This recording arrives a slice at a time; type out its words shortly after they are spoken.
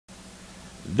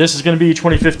This is going to be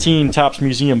 2015 Topps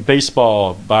Museum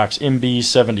Baseball box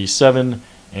MB77,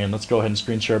 and let's go ahead and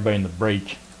screen share everybody in the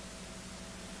break.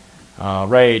 All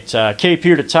right, Cape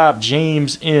here to top,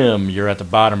 James M. You're at the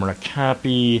bottom. We're going to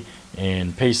copy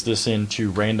and paste this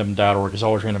into random.org. It's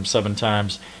always random 7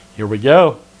 times. Here we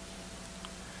go.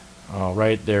 All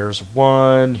right, there's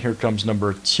 1. Here comes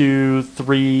number 2,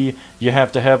 3. You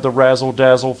have to have the razzle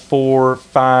dazzle. 4,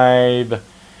 5,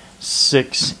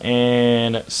 6,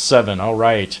 and 7. All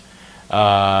right.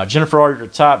 Jennifer R. you're at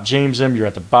the top. James M. you're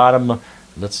at the bottom.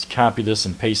 Let's copy this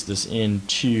and paste this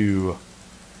into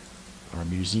our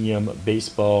museum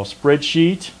baseball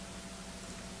spreadsheet,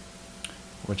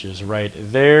 which is right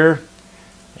there.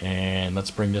 And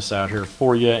let's bring this out here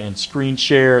for you and screen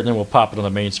share, and then we'll pop it on the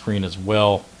main screen as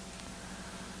well.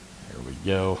 There we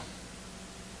go.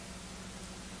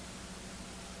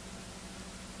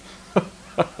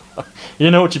 You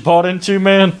know what you bought into,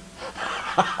 man?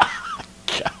 God.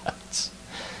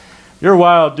 You're a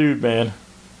wild dude, man.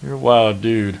 You're a wild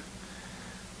dude.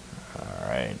 All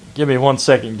right. Give me 1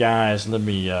 second, guys. Let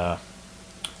me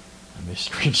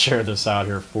screen share this out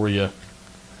here for you.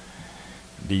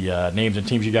 The names and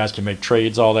teams you guys can make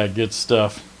trades, all that good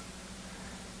stuff.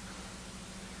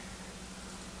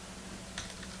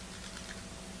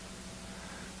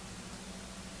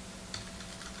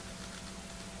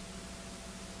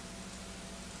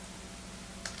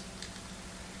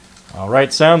 All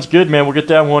right, sounds good, man. We'll get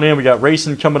that one in. We got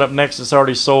racing coming up next. It's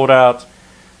already sold out,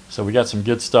 so we got some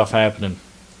good stuff happening.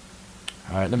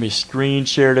 All right, let me screen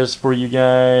share this for you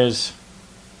guys.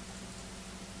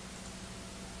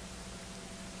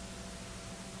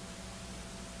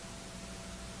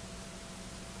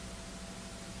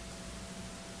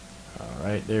 All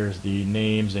right, there's the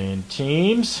names and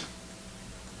teams.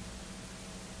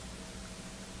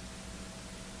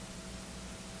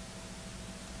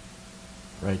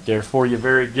 Right there for you,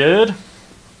 very good.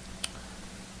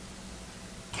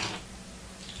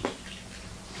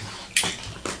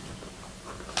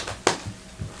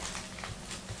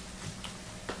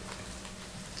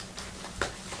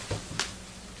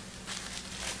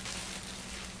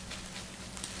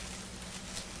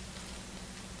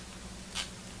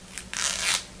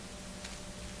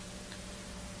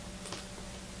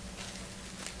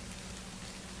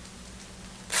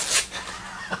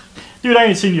 Dude, I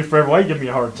ain't seen you forever. Why you giving me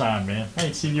a hard time, man? I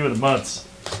ain't seen you in months.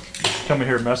 Come in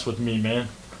here and mess with me, man.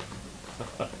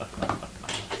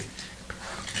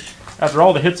 After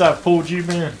all the hits I've pulled you,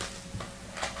 man.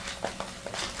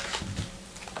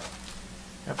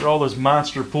 After all those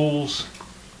monster pulls.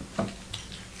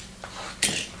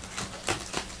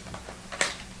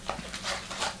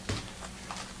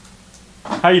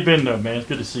 How you been, though, man? It's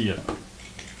good to see you.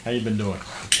 How you been doing?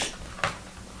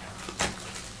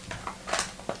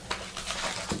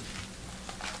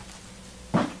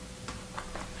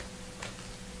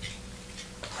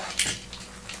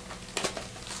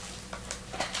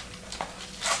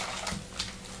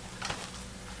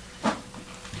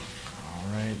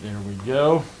 There we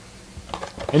go.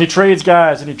 Any trades,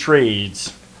 guys? Any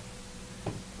trades?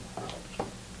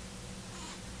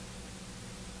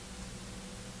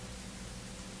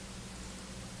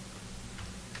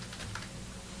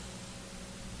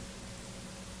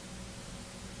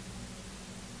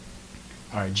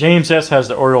 All right, James S. has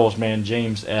the Orioles, man.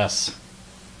 James S.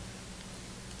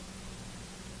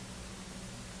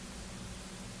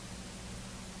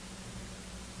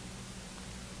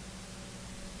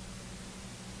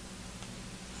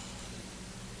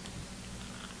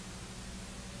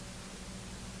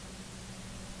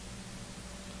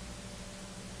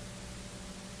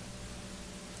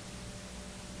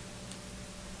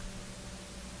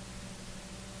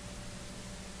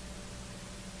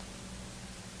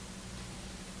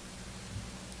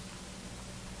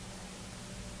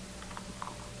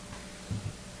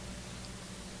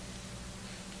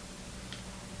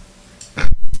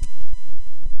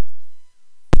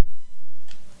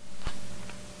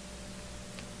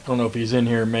 Don't know if he's in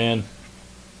here, man.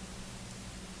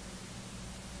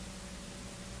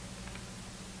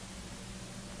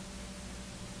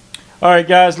 All right,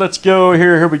 guys, let's go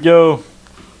here. Here we go.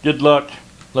 Good luck.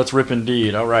 Let's rip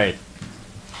indeed. All right.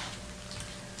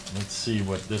 Let's see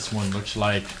what this one looks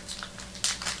like.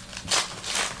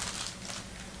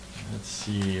 Let's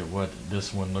see what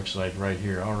this one looks like right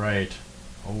here. All right.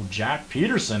 Oh, Jack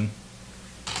Peterson.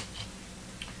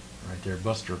 Right there,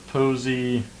 Buster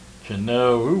Posey.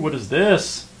 Cano. Ooh, what is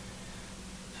this?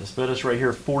 Cespedes right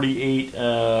here, 48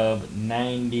 of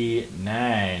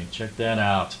 99. Check that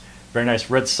out. Very nice.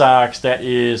 Red Sox. That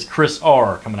is Chris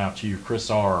R. coming out to you.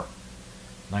 Chris R.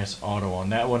 Nice auto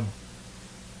on that one.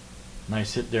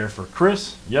 Nice hit there for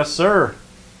Chris. Yes, sir.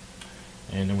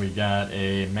 And then we got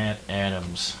a Matt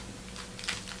Adams.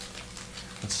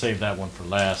 Let's save that one for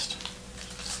last.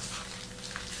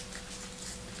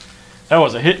 That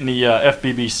was a hit in the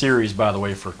FBB series, by the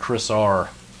way, for Chris R.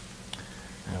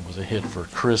 That was a hit for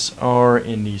Chris R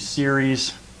in the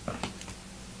series.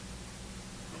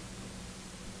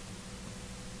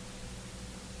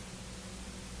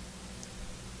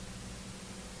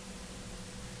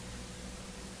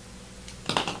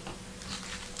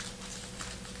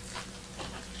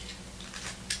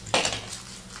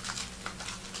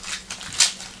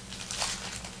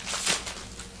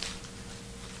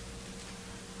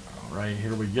 Right,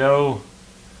 here we go.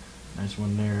 Nice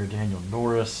one there, Daniel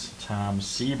Norris, Tom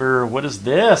Seaver. What is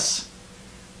this?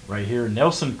 Right here,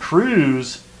 Nelson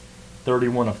Cruz,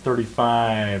 31 of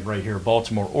 35. Right here,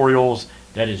 Baltimore Orioles.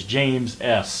 That is James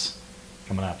S.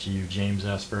 Coming out to you, James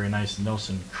S. Very nice,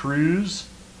 Nelson Cruz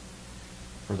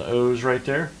for the O's right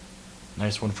there.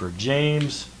 Nice one for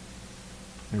James.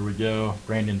 Here we go,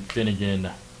 Brandon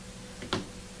Finnegan.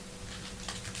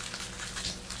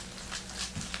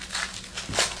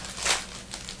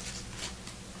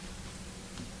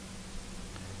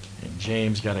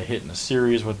 James got a hit in the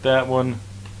series with that one.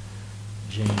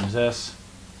 James S.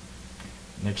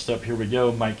 Next up, here we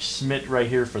go. Mike Schmidt right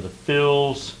here for the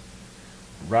Phils.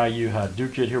 Ryu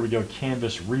Hadouken. Here we go.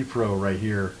 Canvas Repro right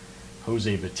here.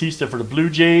 Jose Batista for the Blue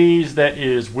Jays. That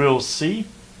is Will C.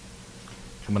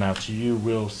 Coming out to you,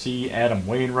 Will C. Adam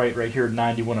Wainwright right here.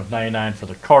 91 of 99 for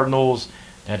the Cardinals.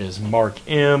 That is Mark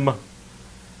M.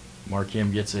 Mark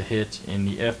M gets a hit in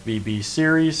the FBB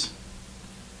series.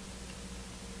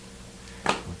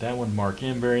 That one, Mark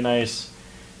M, very nice.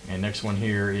 And next one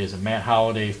here is a Matt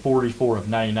Holliday, 44 of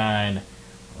 99,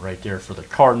 right there for the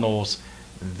Cardinals.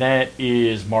 That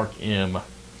is Mark M.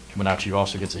 Coming out to you,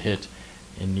 also gets a hit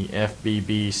in the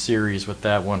FBB series with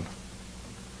that one.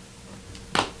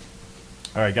 All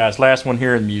right, guys, last one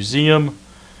here in Museum.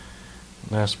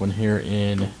 Last one here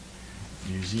in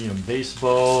Museum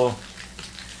Baseball.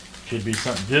 Could be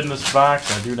something good in this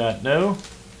box, I do not know.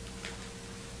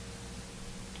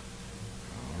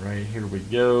 Right, here we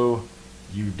go.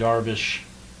 Yu Darvish.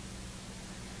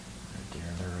 Right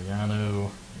there, Lariano.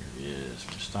 Here he is.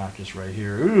 Moustakas right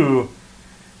here. Ooh.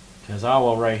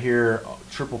 Tazawa right here.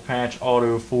 Triple patch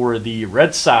auto for the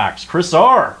Red Sox. Chris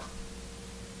R.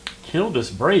 Killed this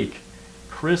break.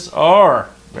 Chris R.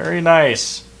 Very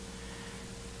nice.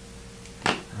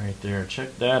 Right there.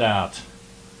 Check that out.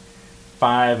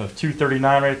 5 of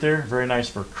 239 right there. Very nice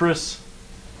for Chris.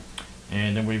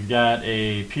 And then we've got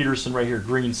a Peterson right here,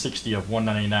 green 60 of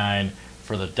 199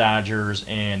 for the Dodgers,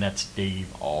 and that's Dave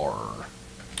R. All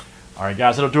right,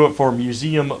 guys, that'll do it for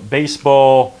Museum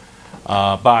Baseball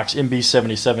box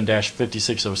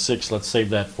MB77-5606. Let's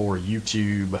save that for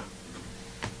YouTube.